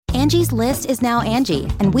Angie's List is now Angie,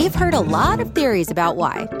 and we've heard a lot of theories about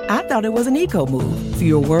why. I thought it was an eco move.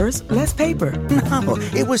 Fewer words, less paper. No,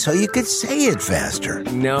 it was so you could say it faster.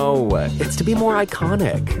 No, it's to be more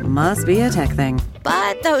iconic. Must be a tech thing.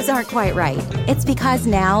 But those aren't quite right. It's because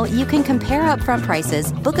now you can compare upfront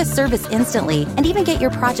prices, book a service instantly, and even get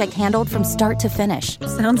your project handled from start to finish.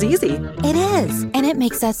 Sounds easy. It is, and it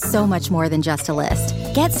makes us so much more than just a list.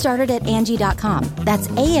 Get started at Angie.com. That's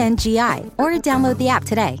ANGI, or download the app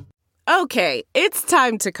today. Okay, it's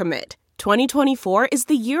time to commit. 2024 is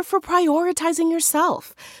the year for prioritizing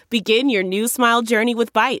yourself. Begin your new smile journey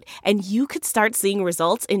with Byte, and you could start seeing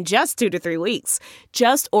results in just 2 to 3 weeks.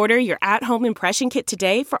 Just order your at-home impression kit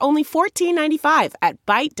today for only $14.95 at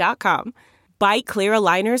Byte.com. Byte Clear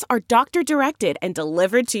aligners are doctor-directed and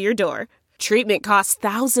delivered to your door. Treatment costs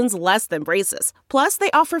thousands less than braces. Plus, they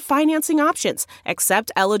offer financing options,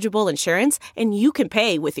 accept eligible insurance, and you can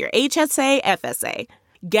pay with your HSA FSA.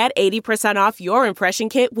 Get 80% off your impression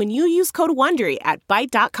kit when you use code WONDERY at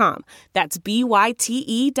Byte.com. That's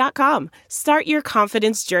BYTE.com. Start your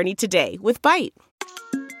confidence journey today with Byte.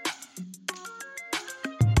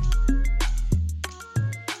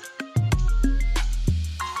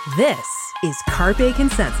 This is CARPE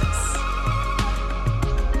Consensus.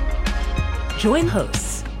 Join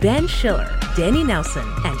hosts Ben Schiller, Danny Nelson,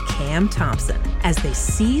 and Cam Thompson as they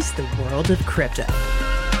seize the world of crypto.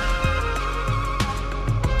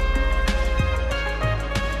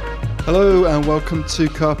 Hello and welcome to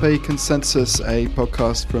CARPE Consensus, a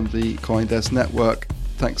podcast from the CoinDesk Network.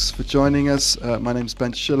 Thanks for joining us. My name's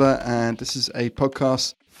Ben Schiller, and this is a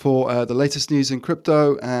podcast for the latest news in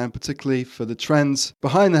crypto and particularly for the trends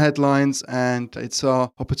behind the headlines. And it's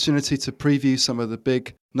our opportunity to preview some of the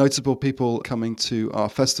big notable people coming to our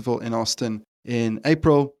festival in Austin in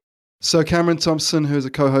April. So Cameron Thompson, who is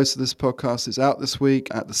a co-host of this podcast, is out this week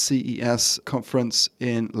at the CES conference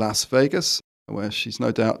in Las Vegas, where she's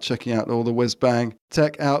no doubt checking out all the whiz-bang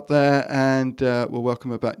tech out there, and we'll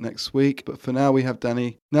welcome her back next week. But for now, we have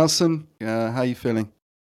Danny Nelson. How are you feeling?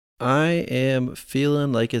 I am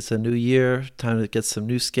feeling like it's a new year, time to get some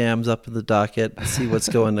new scams up in the docket, see what's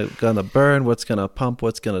gonna burn, what's going to pump,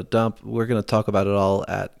 what's going to dump. We're going to talk about it all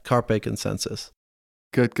at CARPE Consensus.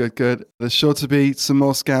 Good. There's sure to be some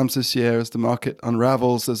more scams this year as the market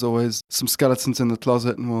unravels. There's always some skeletons in the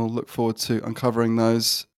closet, and we'll look forward to uncovering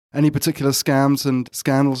those. Any particular scams and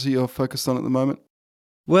scandals that you're focused on at the moment?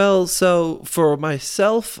 Well, so for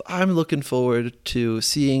myself, I'm looking forward to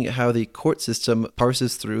seeing how the court system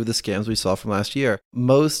parses through the scams we saw from last year.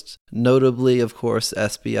 Most notably, of course,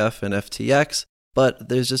 SBF and FTX, but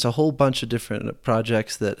there's just a whole bunch of different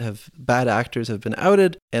projects that have bad actors have been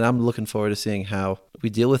outed, and I'm looking forward to seeing how we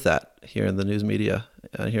deal with that here in the news media,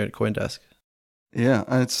 here at CoinDesk. Yeah,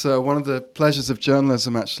 and it's one of the pleasures of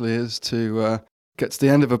journalism, actually, is to get to the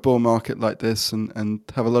end of a bull market like this and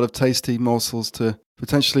have a lot of tasty morsels to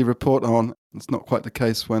potentially report on. It's not quite the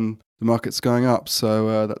case when the market's going up,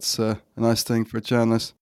 so that's a nice thing for a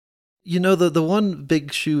journalist. You know, the one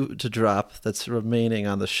big shoe to drop that's remaining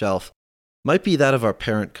on the shelf might be that of our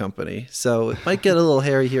parent company. So it might get a little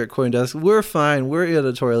hairy here at CoinDesk. We're fine. We're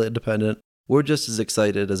editorially independent. We're just as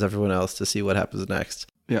excited as everyone else to see what happens next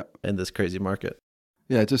in this crazy market.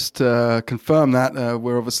 Yeah, just confirm that.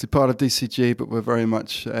 We're obviously part of DCG, but we're very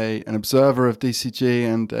much an observer of DCG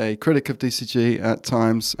and a critic of DCG at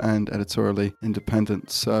times and editorially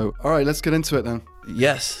independent. So, all right, let's get into it then.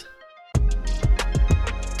 Yes.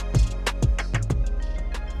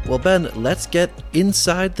 Well, Ben, let's get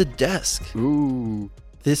inside the desk. Ooh.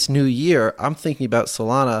 This new year, I'm thinking about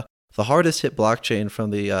Solana, the hardest hit blockchain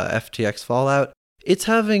from the FTX fallout. It's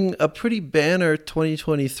having a pretty banner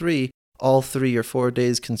 2023, all 3 or 4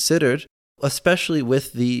 days considered, especially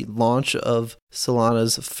with the launch of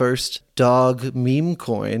Solana's first dog meme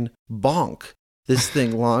coin, Bonk. This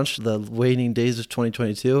thing launched the waning days of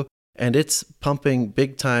 2022, and it's pumping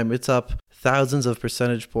big time. It's up thousands of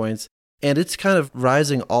percentage points, and it's kind of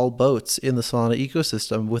rising all boats in the Solana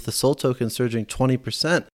ecosystem, with the Sol token surging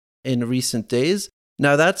 20% in recent days.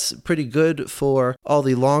 Now, that's pretty good for all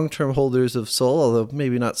the long-term holders of Sol, although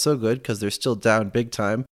maybe not so good because they're still down big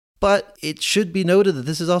time. But it should be noted that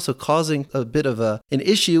this is also causing a bit of an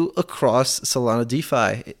issue across Solana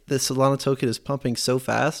DeFi. The Solana token is pumping so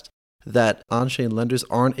fast that on-chain lenders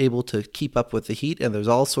aren't able to keep up with the heat, and there's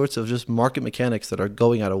all sorts of just market mechanics that are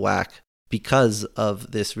going out of whack because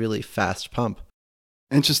of this really fast pump.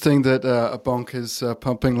 Interesting that a Bonk is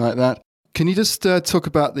pumping like that. Can you just talk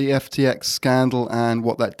about the FTX scandal and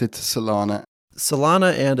what that did to Solana?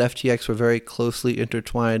 Solana and FTX were very closely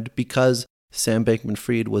intertwined because Sam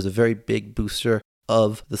Bankman-Fried was a very big booster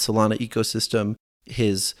of the Solana ecosystem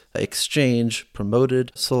His exchange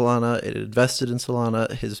promoted Solana, it invested in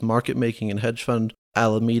Solana. His market making and hedge fund,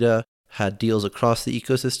 Alameda, had deals across the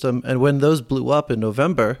ecosystem. And when those blew up in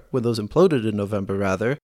November, when those imploded in November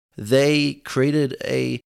rather, they created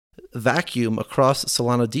a vacuum across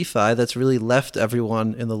Solana DeFi that's really left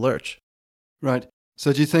everyone in the lurch. Right.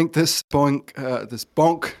 So do you think this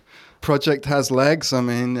Bonk project has legs? I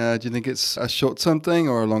mean, do you think it's a short-term thing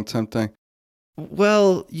or a long-term thing?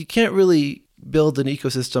 Well, you can't really build an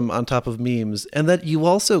ecosystem on top of memes, and that you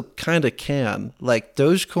also kind of can. Like,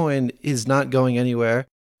 Dogecoin is not going anywhere.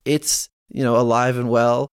 It's, alive and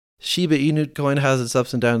well. Shiba Inu coin has its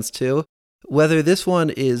ups and downs too. Whether this one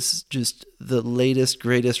is just the latest,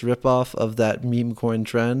 greatest ripoff of that meme coin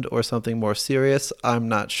trend or something more serious, I'm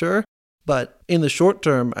not sure. But in the short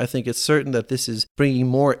term, I think it's certain that this is bringing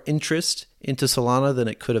more interest into Solana than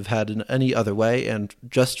it could have had in any other way. And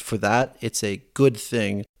just for that, it's a good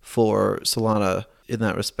thing for Solana in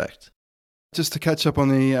that respect. Just to catch up on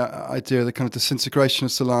the idea of the kind of disintegration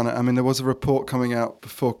of Solana, I mean, there was a report coming out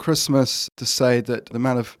before Christmas to say that the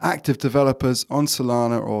amount of active developers on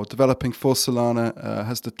Solana or developing for Solana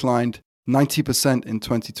has declined 90% in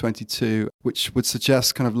 2022, which would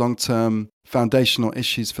suggest kind of long-term foundational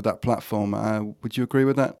issues for that platform. Would you agree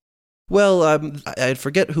with that? Well, I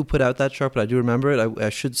forget who put out that chart, but I do remember it. I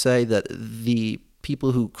should say that the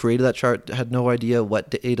people who created that chart had no idea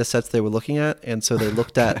what data sets they were looking at, and so they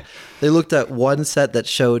looked at one set that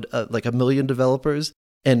showed like 1 million developers,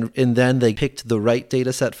 and then they picked the right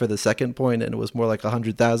data set for the second point, and it was more like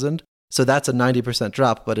 100,000. So that's a 90%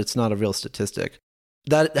 drop, but it's not a real statistic.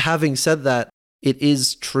 That having said that, it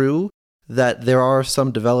is true that there are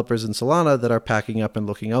some developers in Solana that are packing up and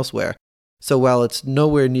looking elsewhere. So while it's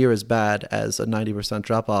nowhere near as bad as a 90%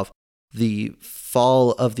 drop off, the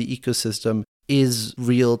fall of the ecosystem is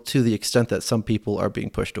real to the extent that some people are being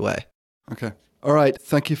pushed away. Okay. All right.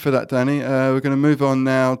 Thank you for that, Danny. We're going to move on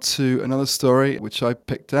now to another story, which I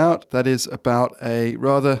picked out. That is about a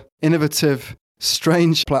rather innovative,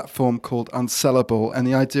 strange platform called Unsellable. And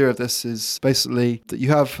the idea of this is basically that you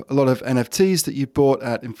have a lot of NFTs that you bought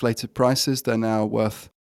at inflated prices. They're now worth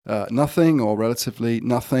nothing or relatively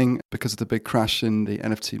nothing because of the big crash in the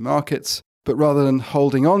NFT markets. But rather than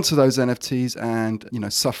holding on to those NFTs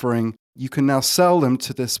and, suffering, you can now sell them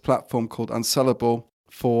to this platform called Unsellable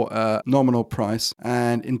for a nominal price.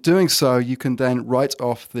 And in doing so, you can then write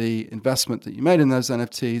off the investment that you made in those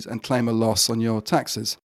NFTs and claim a loss on your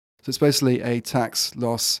taxes. So it's basically a tax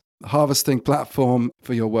loss harvesting platform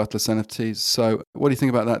for your worthless NFTs. So what do you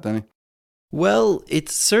think about that, Danny? Well,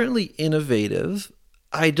 it's certainly innovative.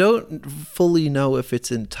 I don't fully know if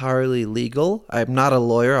it's entirely legal. I'm not a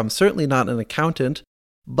lawyer. I'm certainly not an accountant.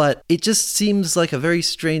 But it just seems like a very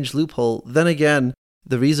strange loophole. Then again,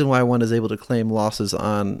 the reason why one is able to claim losses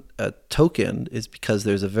on a token is because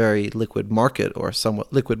there's a very liquid market or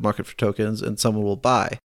somewhat liquid market for tokens and someone will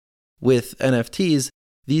buy. With NFTs,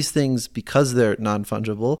 these things, because they're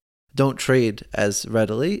non-fungible, don't trade as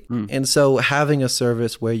readily. And so having a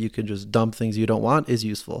service where you can just dump things you don't want is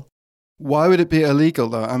useful. Why would it be illegal,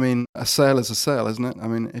 though? I mean, a sale is a sale, isn't it? I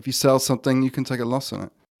mean, if you sell something, you can take a loss on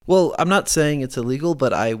it. Well, I'm not saying it's illegal,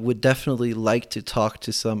 but I would definitely like to talk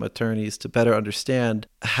to some attorneys to better understand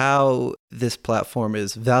how this platform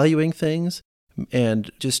is valuing things and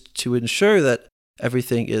just to ensure that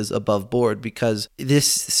everything is above board, because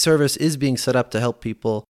this service is being set up to help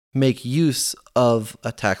people make use of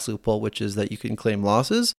a tax loophole, which is that you can claim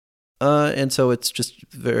losses. And so it's just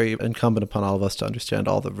very incumbent upon all of us to understand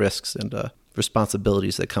all the risks and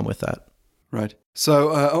responsibilities that come with that. Right. So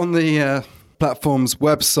on the platform's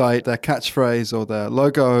website, their catchphrase or their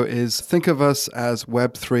logo is "Think of us as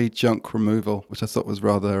Web3 junk removal," which I thought was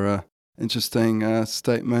rather interesting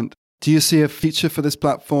statement. Do you see a future for this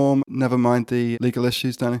platform? Never mind the legal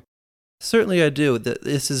issues, Danny. Certainly I do.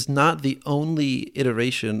 This is not the only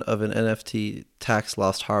iteration of an NFT tax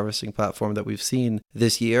loss harvesting platform that we've seen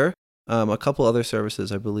this year. A couple other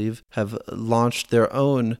services, I believe, have launched their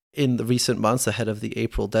own in the recent months ahead of the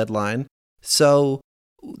April deadline. So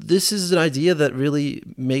this is an idea that really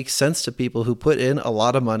makes sense to people who put in a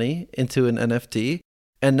lot of money into an NFT,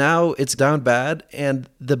 and now it's down bad, and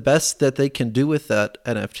the best that they can do with that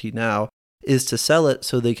NFT now is to sell it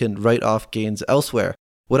so they can write off gains elsewhere.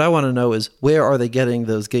 What I want to know is, where are they getting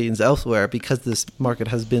those gains elsewhere, because this market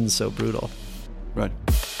has been so brutal. Right.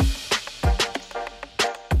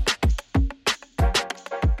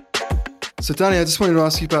 So, Danny, I just wanted to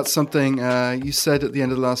ask you about something. You said at the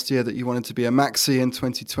end of last year that you wanted to be a maxi in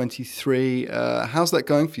 2023. How's that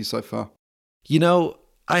going for you so far?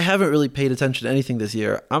 I haven't really paid attention to anything this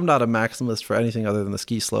year. I'm not a maximalist for anything other than the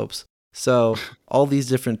ski slopes. So all these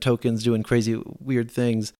different tokens doing crazy, weird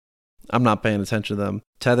things, I'm not paying attention to them.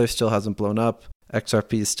 Tether still hasn't blown up.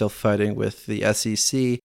 XRP is still fighting with the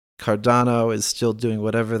SEC. Cardano is still doing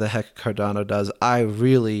whatever the heck Cardano does. I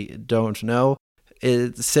really don't know.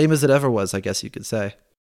 It's the same as it ever was, I guess you could say.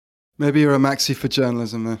 Maybe you're a maxi for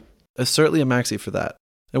journalism there. Certainly a maxi for that.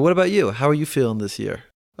 And what about you? How are you feeling this year?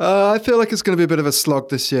 I feel like it's going to be a bit of a slog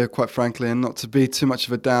this year, quite frankly, and not to be too much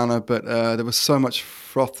of a downer, but there was so much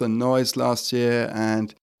froth and noise last year,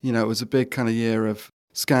 and, it was a big kind of year of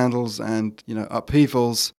scandals and,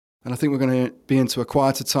 upheavals. And I think we're going to be into a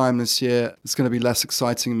quieter time this year. It's going to be less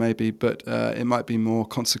exciting maybe, but it might be more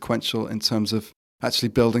consequential in terms of actually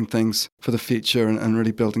building things for the future and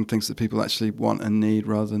really building things that people actually want and need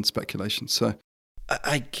rather than speculation. So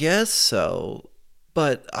I guess so.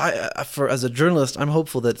 But as a journalist, I'm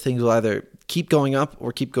hopeful that things will either keep going up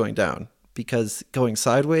or keep going down, because going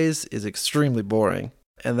sideways is extremely boring.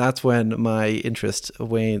 And that's when my interest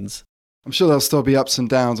wanes. I'm sure there'll still be ups and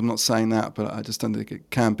downs. I'm not saying that, but I just don't think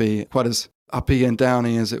it can be quite as uppy and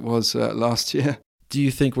downy as it was last year. Do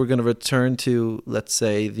you think we're going to return to, let's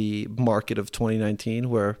say, the market of 2019,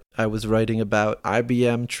 where I was writing about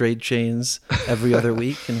IBM trade chains every other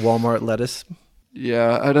week and Walmart lettuce?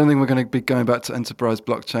 Yeah, I don't think we're going to be going back to enterprise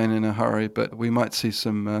blockchain in a hurry, but we might see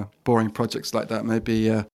some boring projects like that.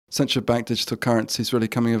 Maybe central bank digital currencies really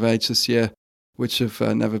coming of age this year, which have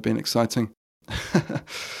never been exciting.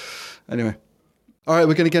 Anyway. All right,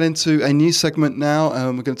 we're going to get into a new segment now.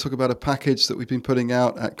 We're going to talk about a package that we've been putting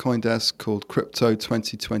out at CoinDesk called Crypto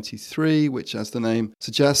 2023, which, as the name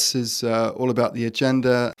suggests, is all about the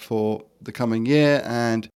agenda for the coming year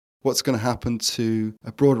and what's going to happen to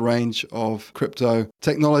a broad range of crypto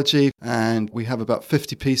technology. And we have about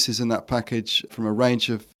 50 pieces in that package from a range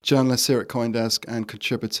of journalists here at CoinDesk and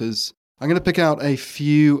contributors. I'm going to pick out a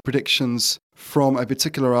few predictions from a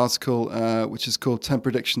particular article, which is called 10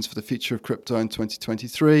 Predictions for the Future of Crypto in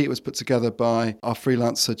 2023. It was put together by our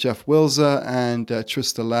freelancer Jeff Wilzer and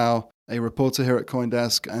Trista Lau, a reporter here at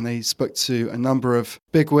CoinDesk, and they spoke to a number of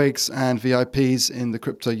bigwigs and VIPs in the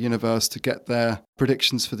crypto universe to get their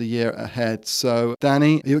predictions for the year ahead. So,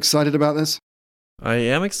 Danny, are you excited about this? I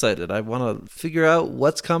am excited. I want to figure out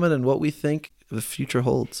what's coming and what we think the future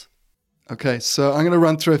holds. Okay, so I'm going to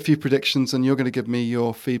run through a few predictions and you're going to give me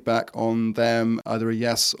your feedback on them, either a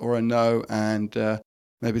yes or a no, and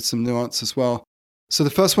maybe some nuance as well. So the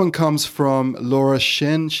first one comes from Laura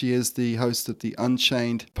Shin. She is the host of the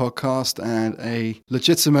Unchained podcast and a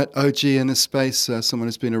legitimate OG in this space, someone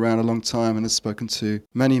who's been around a long time and has spoken to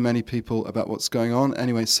many, many people about what's going on.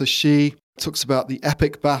 Anyway, so she talks about the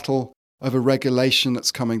epic battle over regulation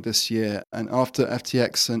that's coming this year. And after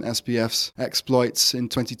FTX and SBF's exploits in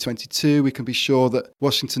 2022, we can be sure that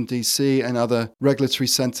Washington, D.C. and other regulatory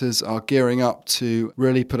centers are gearing up to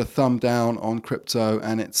really put a thumb down on crypto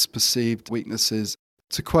and its perceived weaknesses.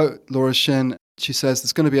 To quote Laura Shin, she says,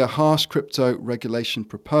 there's going to be a harsh crypto regulation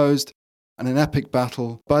proposed and an epic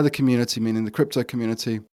battle by the community, meaning the crypto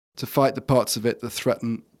community, to fight the parts of it that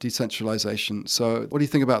threaten decentralization. So what do you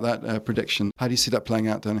think about that prediction? How do you see that playing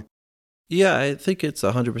out, Danny? Yeah, I think it's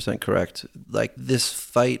 100% correct. Like, this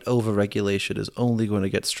fight over regulation is only going to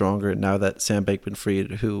get stronger now that Sam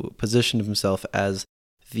Bankman-Fried, who positioned himself as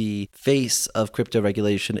the face of crypto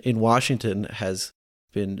regulation in Washington, has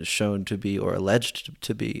been shown to be, or alleged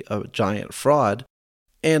to be, a giant fraud.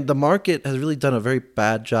 And the market has really done a very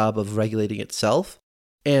bad job of regulating itself.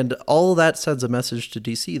 And all that sends a message to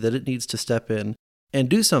DC that it needs to step in and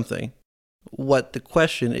do something. What the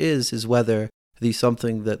question is whether the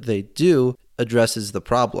something that they do addresses the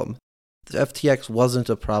problem. The FTX wasn't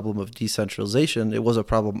a problem of decentralization, it was a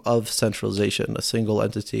problem of centralization. A single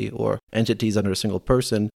entity or entities under a single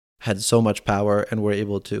person had so much power and were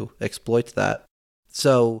able to exploit that.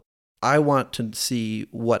 So I want to see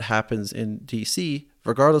what happens in DC.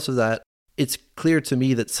 Regardless of that, it's clear to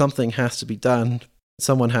me that something has to be done.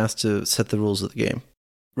 Someone has to set the rules of the game.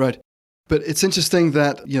 Right. But it's interesting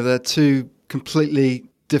that, there are two completely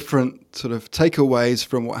different sort of takeaways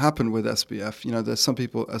from what happened with SBF. There's some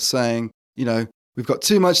people are saying, we've got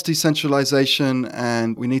too much decentralization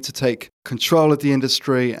and we need to take control of the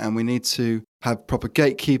industry and we need to have proper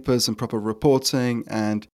gatekeepers and proper reporting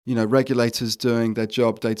and, regulators doing their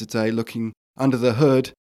job day to day, looking under the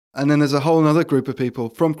hood. And then there's a whole other group of people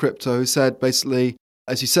from crypto who said basically,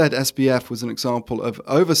 as you said, SBF was an example of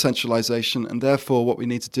over-centralization, and therefore what we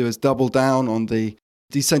need to do is double down on the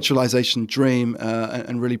decentralization dream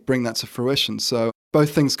and really bring that to fruition. So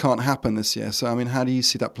both things can't happen this year. So, how do you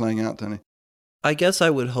see that playing out, Danny? I guess I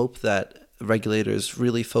would hope that regulators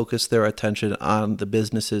really focus their attention on the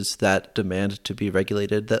businesses that demand to be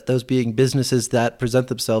regulated, that those being businesses that present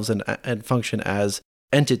themselves and function as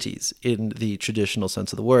entities in the traditional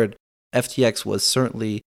sense of the word. FTX was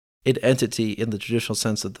certainly an entity in the traditional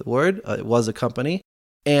sense of the word. It was a company,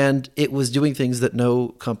 and it was doing things that no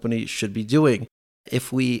company should be doing.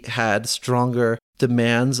 If we had stronger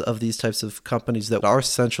demands of these types of companies that are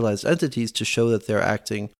centralized entities to show that they're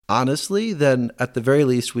acting honestly, then at the very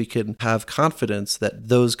least we can have confidence that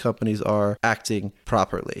those companies are acting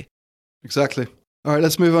properly. Exactly. All right,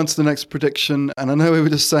 let's move on to the next prediction. And I know we were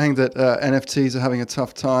just saying that NFTs are having a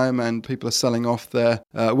tough time and people are selling off their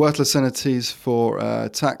worthless entities for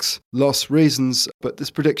tax loss reasons. But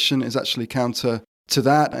this prediction is actually counter to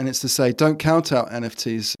that. And it's to say, don't count out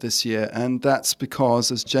NFTs this year. And that's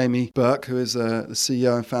because, as Jamie Burke, who is the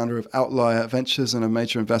CEO and founder of Outlier Ventures and a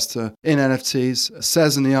major investor in NFTs,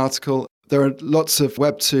 says in the article, there are lots of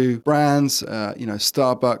Web2 brands,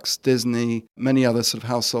 Starbucks, Disney, many other sort of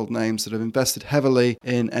household names that have invested heavily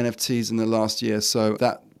in NFTs in the last year. So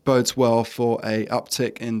that bodes well for a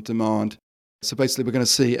uptick in demand. So basically, we're going to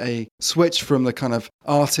see a switch from the kind of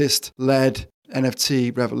artist-led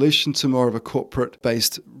NFT revolution to more of a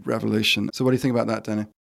corporate-based revolution. So what do you think about that, Danny?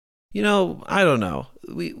 I don't know.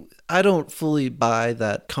 I don't fully buy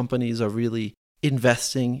that companies are really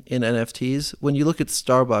investing in NFTs. When you look at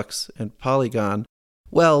Starbucks and Polygon,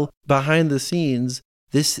 well, behind the scenes,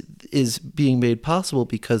 this is being made possible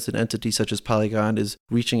because an entity such as Polygon is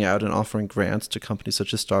reaching out and offering grants to companies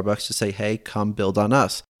such as Starbucks to say, hey, come build on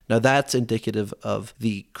us. Now that's indicative of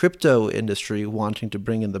the crypto industry wanting to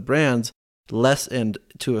bring in the brands, less and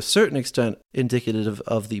to a certain extent indicative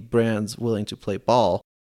of the brands willing to play ball.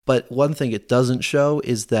 But one thing it doesn't show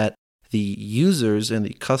is that the users and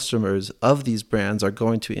the customers of these brands are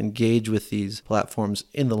going to engage with these platforms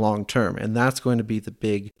in the long term. And that's going to be the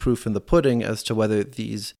big proof in the pudding as to whether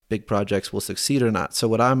these big projects will succeed or not. So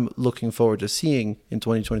what I'm looking forward to seeing in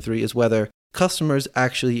 2023 is whether customers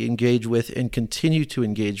actually engage with and continue to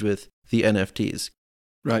engage with the NFTs.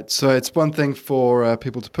 Right. So it's one thing for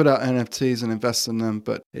people to put out NFTs and invest in them,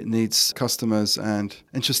 but it needs customers and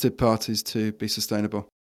interested parties to be sustainable.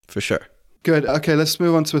 For sure. Good. Okay, let's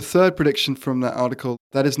move on to a third prediction from that article.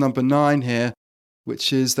 That is number 9 here,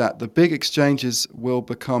 which is that the big exchanges will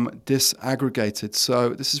become disaggregated. So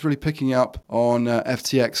this is really picking up on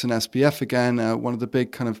FTX and SBF again. One of the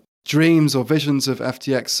big kind of dreams or visions of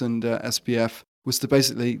FTX and SBF was to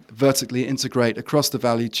basically vertically integrate across the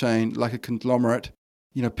value chain like a conglomerate.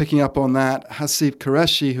 Picking up on that, Hasib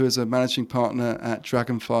Qureshi, who is a managing partner at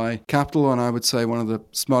Dragonfly Capital, and I would say one of the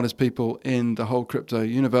smartest people in the whole crypto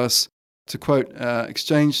universe, to quote,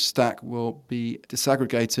 exchange stack will be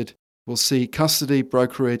disaggregated. We'll see custody,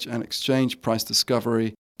 brokerage, and exchange price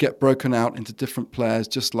discovery get broken out into different players,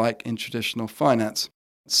 just like in traditional finance.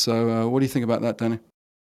 So what do you think about that, Danny?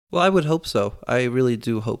 Well, I would hope so. I really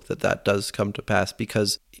do hope that that does come to pass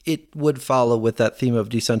because it would follow with that theme of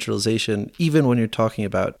decentralization, even when you're talking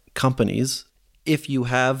about companies. If you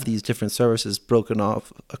have these different services broken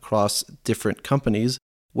off across different companies,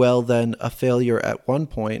 well, then a failure at one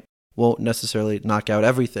point won't necessarily knock out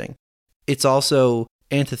everything. It's also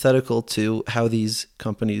antithetical to how these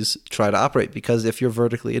companies try to operate because if you're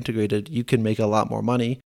vertically integrated, you can make a lot more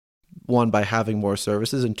money. 1, by having more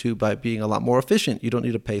services, and 2, by being a lot more efficient. You don't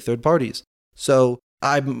need to pay third parties. So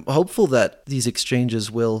I'm hopeful that these exchanges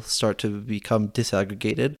will start to become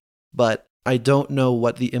disaggregated, but I don't know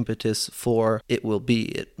what the impetus for it will be.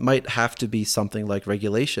 It might have to be something like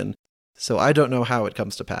regulation. So I don't know how it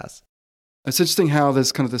comes to pass. It's interesting how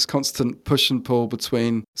there's kind of this constant push and pull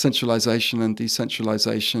between centralization and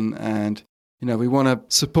decentralization. And we want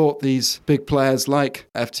to support these big players like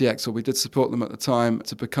FTX, or we did support them at the time,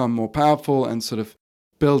 to become more powerful and sort of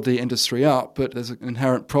build the industry up. But there's an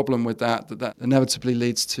inherent problem with that inevitably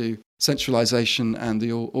leads to centralization and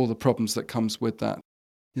all the problems that comes with that.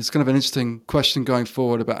 It's kind of an interesting question going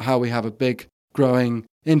forward about how we have a big growing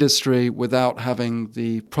industry without having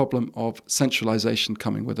the problem of centralization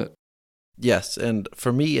coming with it. Yes, and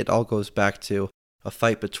for me, it all goes back to a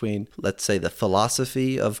fight between, let's say, the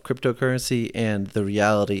philosophy of cryptocurrency and the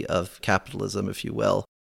reality of capitalism, if you will.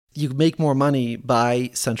 You make more money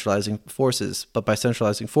by centralizing forces, but by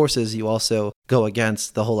centralizing forces, you also go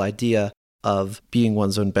against the whole idea of being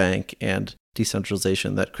one's own bank and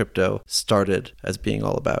decentralization that crypto started as being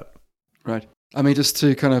all about. Right. I mean, just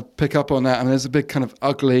to kind of pick up on that, there's a big kind of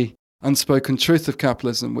ugly, unspoken truth of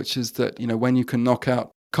capitalism, which is that, when you can knock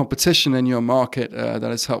out competition in your market,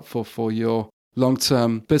 that is helpful for your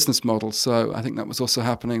long-term business model. So I think that was also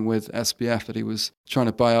happening with SBF, that he was trying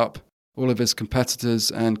to buy up all of his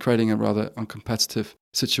competitors and creating a rather uncompetitive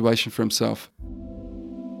situation for himself.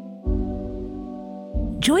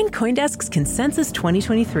 Join CoinDesk's Consensus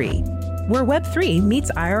 2023, where Web3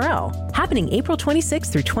 meets IRL, happening April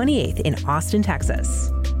 26th through 28th in Austin,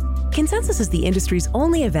 Texas. Consensus is the industry's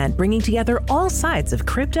only event bringing together all sides of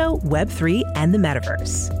crypto, Web3, and the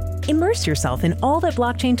metaverse. Immerse yourself in all that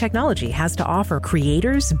blockchain technology has to offer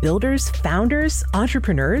creators, builders, founders,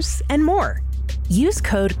 entrepreneurs, and more. Use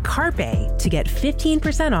code CARPE to get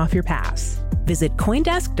 15% off your pass. Visit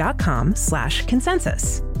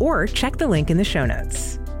coindesk.com/consensus or check the link in the show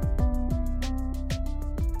notes.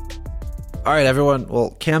 All right, everyone.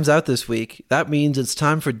 Well, Cam's out this week. That means it's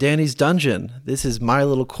time for Danny's Dungeon. This is my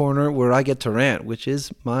little corner where I get to rant, which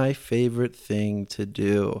is my favorite thing to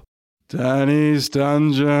do. Danny's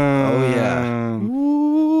Dungeon. Oh, yeah.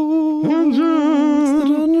 Ooh, it's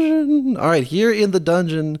the dungeon. All right, here in the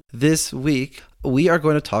dungeon this week, we are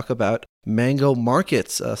going to talk about Mango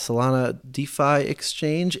Markets, a Solana DeFi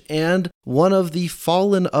exchange, and one of the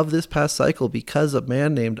fallen of this past cycle because a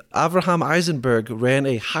man named Avraham Eisenberg ran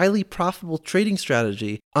a highly profitable trading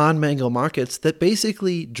strategy on Mango Markets that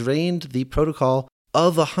basically drained the protocol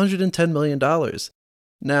of $110 million.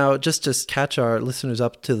 Now, just to catch our listeners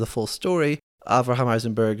up to the full story, Avraham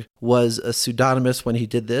Eisenberg was a pseudonymous when he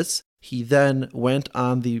did this. He then went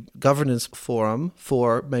on the governance forum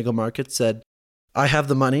for Mango Markets, said, I have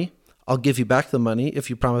the money. I'll give you back the money if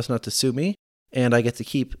you promise not to sue me, and I get to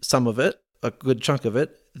keep some of it, a good chunk of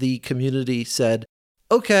it. The community said,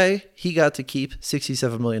 okay, he got to keep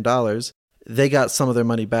 $67 million. They got some of their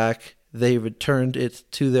money back. They returned it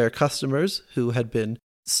to their customers who had been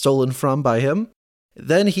stolen from by him.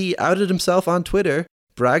 Then he outed himself on Twitter,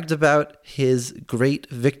 bragged about his great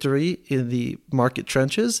victory in the market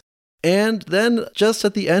trenches, and then just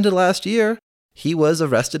at the end of last year, he was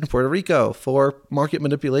arrested in Puerto Rico for market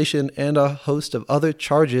manipulation and a host of other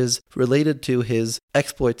charges related to his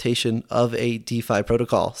exploitation of a DeFi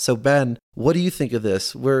protocol. So Ben, what do you think of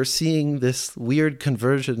this? We're seeing this weird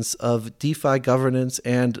convergence of DeFi governance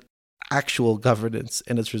and actual governance,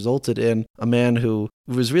 and it's resulted in a man who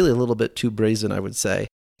was really a little bit too brazen, I would say,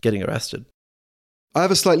 getting arrested. I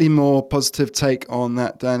have a slightly more positive take on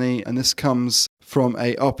that, Danny, and this comes from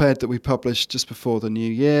a op-ed that we published just before the new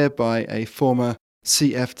year by a former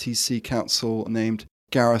CFTC counsel named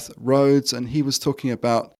Gareth Rhodes, and he was talking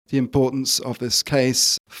about the importance of this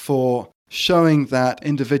case for showing that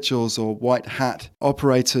individuals or white hat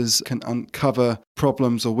operators can uncover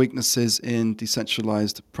problems or weaknesses in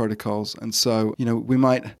decentralized protocols. And so, we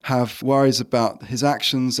might have worries about his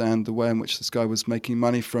actions and the way in which this guy was making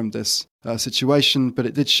money from this situation, but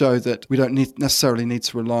it did show that we don't necessarily need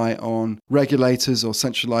to rely on regulators or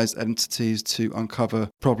centralized entities to uncover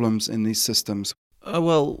problems in these systems.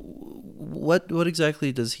 What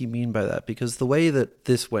exactly does he mean by that? Because the way that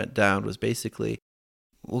this went down was basically,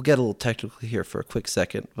 we'll get a little technical here for a quick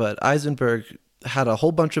second, but Eisenberg had a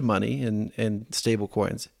whole bunch of money in stable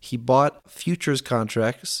coins. He bought futures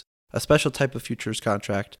contracts, a special type of futures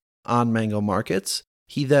contract on Mango Markets.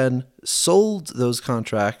 He then sold those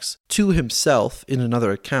contracts to himself in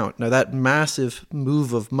another account. Now, that massive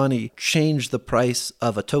move of money changed the price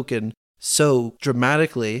of a token so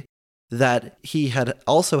dramatically that he had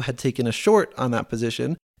taken a short on that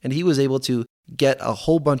position, and he was able to get a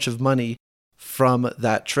whole bunch of money from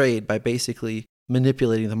that trade by basically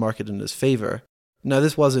manipulating the market in his favor. Now,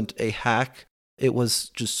 this wasn't a hack. It was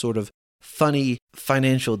just sort of funny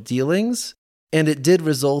financial dealings. And it did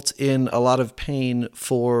result in a lot of pain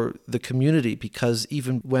for the community because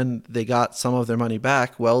even when they got some of their money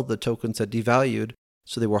back, well, the tokens had devalued,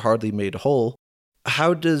 so they were hardly made whole.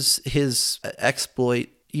 How does his exploit,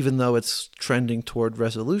 even though it's trending toward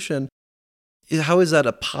resolution, how is that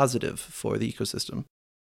a positive for the ecosystem?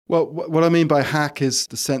 Well, what I mean by hack is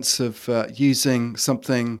the sense of using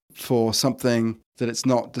something for something that it's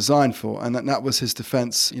not designed for. And that was his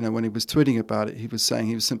defense, when he was tweeting about it. He was saying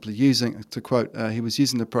he was simply using, to quote, he was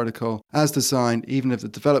using the protocol as designed, even if the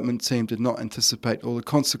development team did not anticipate all the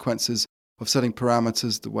consequences of setting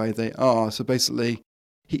parameters the way they are. So basically,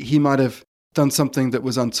 he might have done something that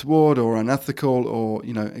was untoward or unethical or,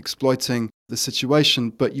 exploiting the situation,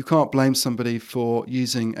 but you can't blame somebody for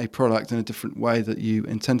using a product in a different way that you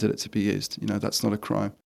intended it to be used. That's not a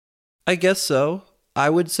crime. I guess so. I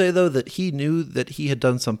would say, though, that he knew that he had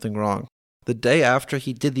done something wrong. The day after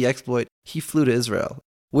he did the exploit, he flew to Israel,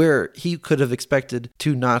 where he could have expected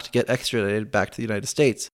to not get extradited back to the United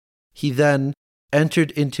States. He then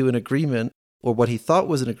entered into an agreement, or what he thought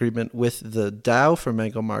was an agreement, with the DAO for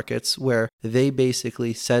Mango Markets, where they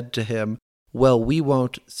basically said to him, well, we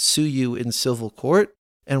won't sue you in civil court,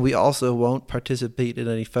 and we also won't participate in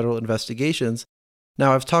any federal investigations.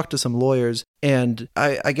 Now, I've talked to some lawyers, and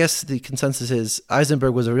I guess the consensus is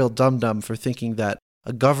Eisenberg was a real dum-dum for thinking that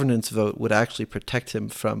a governance vote would actually protect him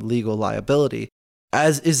from legal liability.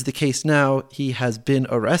 As is the case now, he has been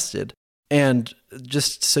arrested. And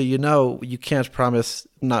just so you know, you can't promise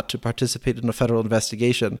not to participate in a federal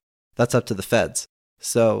investigation. That's up to the feds.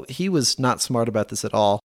 So he was not smart about this at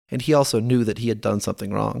all. And he also knew that he had done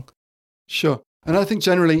something wrong. Sure. And I think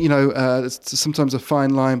generally, there's sometimes a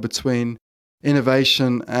fine line between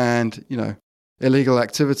innovation and, illegal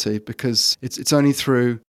activity, because it's only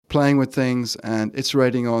through playing with things and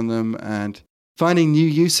iterating on them and finding new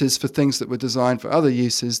uses for things that were designed for other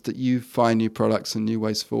uses that you find new products and new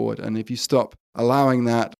ways forward. And if you stop allowing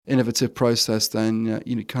that innovative process, then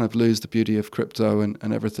you kind of lose the beauty of crypto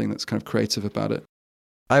and everything that's kind of creative about it.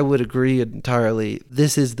 I would agree entirely.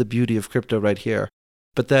 This is the beauty of crypto right here.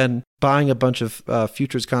 But then buying a bunch of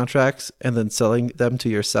futures contracts and then selling them to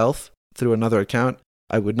yourself through another account,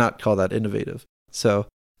 I would not call that innovative. So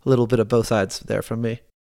a little bit of both sides there from me.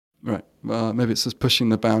 Right. Well, maybe it's just pushing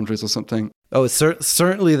the boundaries or something. Oh, it's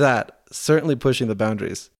certainly that. Certainly pushing the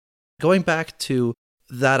boundaries. Going back to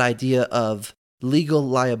that idea of legal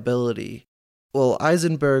liability. Well,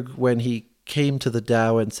 Eisenberg, when he came to the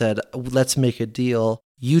DAO and said, let's make a deal,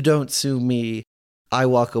 you don't sue me, I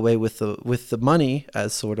walk away with the money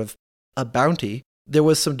as sort of a bounty. There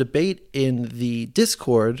was some debate in the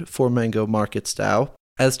Discord for Mango Markets DAO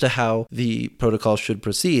as to how the protocol should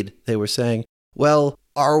proceed. They were saying, well,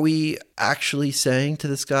 are we actually saying to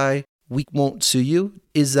this guy, we won't sue you?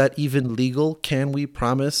 Is that even legal? Can we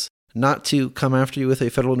promise not to come after you with a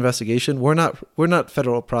federal investigation? We're not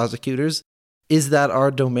federal prosecutors. Is that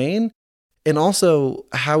our domain? And also,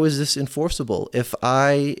 how is this enforceable? If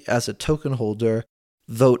I, as a token holder,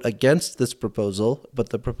 vote against this proposal, but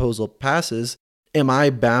the proposal passes, am I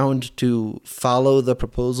bound to follow the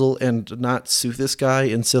proposal and not sue this guy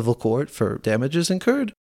in civil court for damages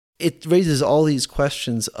incurred? It raises all these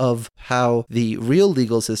questions of how the real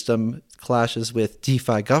legal system clashes with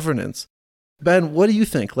DeFi governance. Ben, what do you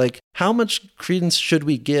think? How much credence should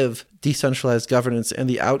we give decentralized governance and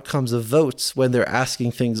the outcomes of votes when they're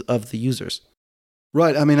asking things of the users?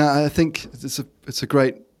 Right. I mean, I think it's a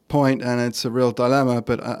great point and it's a real dilemma,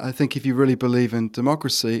 but I think if you really believe in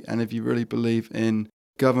democracy and if you really believe in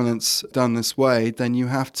governance done this way, then you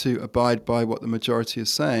have to abide by what the majority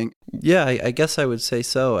is saying. Yeah, I guess I would say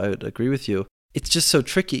so. I would agree with you. It's just so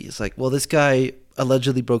tricky. It's like, well, this guy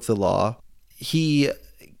allegedly broke the law. He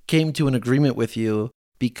came to an agreement with you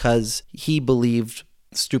because he believed,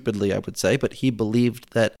 stupidly I would say, but he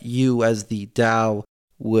believed that you as the DAO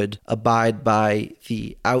would abide by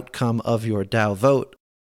the outcome of your DAO vote.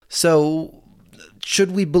 So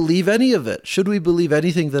should we believe any of it? Should we believe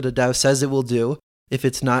anything that a DAO says it will do if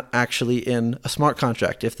it's not actually in a smart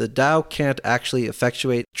contract? If the DAO can't actually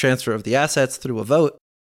effectuate transfer of the assets through a vote,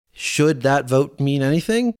 should that vote mean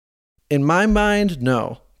anything? In my mind,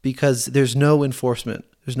 no, because there's no enforcement.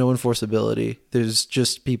 There's no enforceability. There's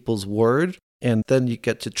just people's word, and then you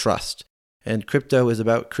get to trust. And crypto is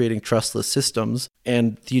about creating trustless systems,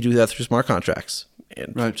 and you do that through smart contracts.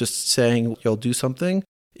 And right. Just saying you'll do something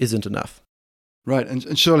isn't enough. Right,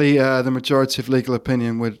 and surely the majority of legal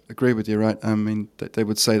opinion would agree with you, right? I mean, they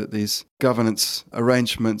would say that these governance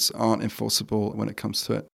arrangements aren't enforceable when it comes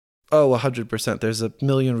to it. Oh, 100%. There's a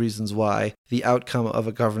million reasons why the outcome of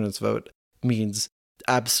a governance vote means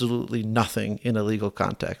absolutely nothing in a legal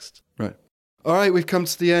context. Right. All right, we've come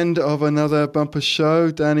to the end of another bumper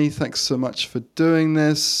show. Danny, thanks so much for doing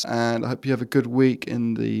this, and I hope you have a good week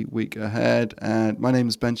in the week ahead. And my name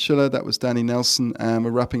is Ben Schiller. That was Danny Nelson, and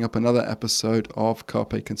we're wrapping up another episode of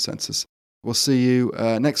CARPE Consensus. We'll see you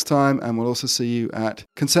next time, and we'll also see you at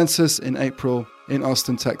Consensus in April in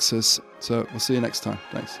Austin, Texas. So we'll see you next time.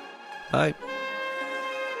 Thanks. Bye.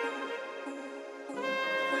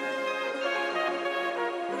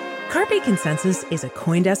 CARPE Consensus is a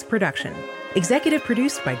CoinDesk production. Executive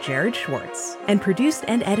produced by Jared Schwartz and produced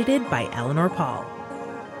and edited by Eleanor Paul.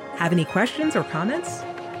 Have any questions or comments?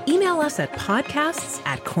 Email us at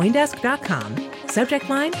podcasts@coindesk.com. Subject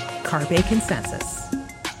line, CARPE Consensus.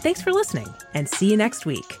 Thanks for listening and see you next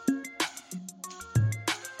week.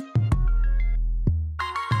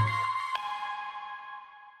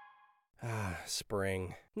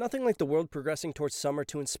 Spring. Nothing like the world progressing towards summer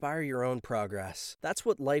to inspire your own progress. That's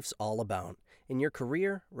what life's all about. In your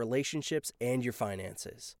career, relationships, and your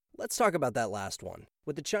finances. Let's talk about that last one.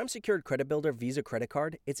 With the Chime Secured Credit Builder Visa Credit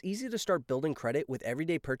Card, it's easy to start building credit with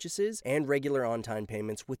everyday purchases and regular on-time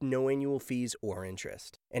payments with no annual fees or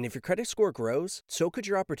interest. And if your credit score grows, so could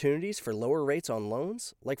your opportunities for lower rates on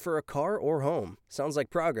loans, like for a car or home. Sounds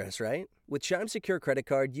like progress, right? With Chime Secure Credit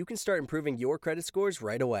Card, you can start improving your credit scores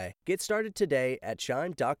right away. Get started today at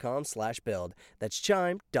chime.com/build. That's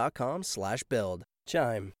chime.com/build.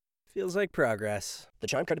 Chime. Feels like progress. The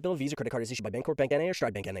Chime Credit Builder Visa Credit Card is issued by Bancorp Bank N.A. or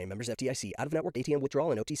Stride Bank N.A. Members FDIC. Out-of-network ATM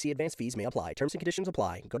withdrawal and OTC advance fees may apply. Terms and conditions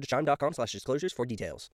apply. Go to chime.com/disclosures for details.